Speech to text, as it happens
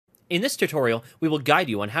In this tutorial, we will guide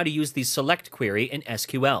you on how to use the Select query in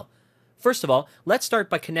SQL. First of all, let's start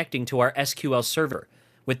by connecting to our SQL Server.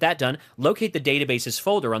 With that done, locate the Databases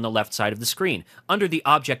folder on the left side of the screen, under the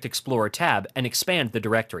Object Explorer tab, and expand the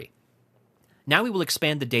directory. Now we will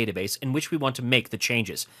expand the database in which we want to make the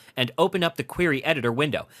changes, and open up the Query Editor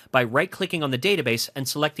window by right-clicking on the database and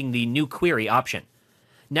selecting the New Query option.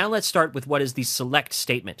 Now let's start with what is the select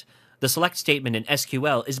statement. The select statement in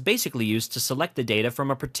SQL is basically used to select the data from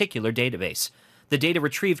a particular database. The data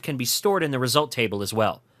retrieved can be stored in the result table as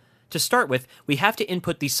well. To start with, we have to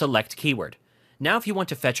input the select keyword. Now if you want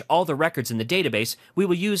to fetch all the records in the database, we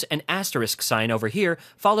will use an asterisk sign over here,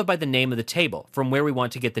 followed by the name of the table from where we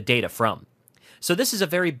want to get the data from. So this is a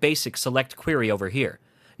very basic select query over here.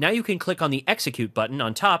 Now you can click on the Execute button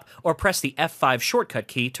on top or press the F5 shortcut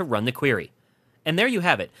key to run the query. And there you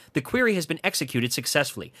have it. The query has been executed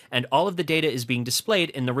successfully, and all of the data is being displayed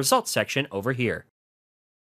in the results section over here.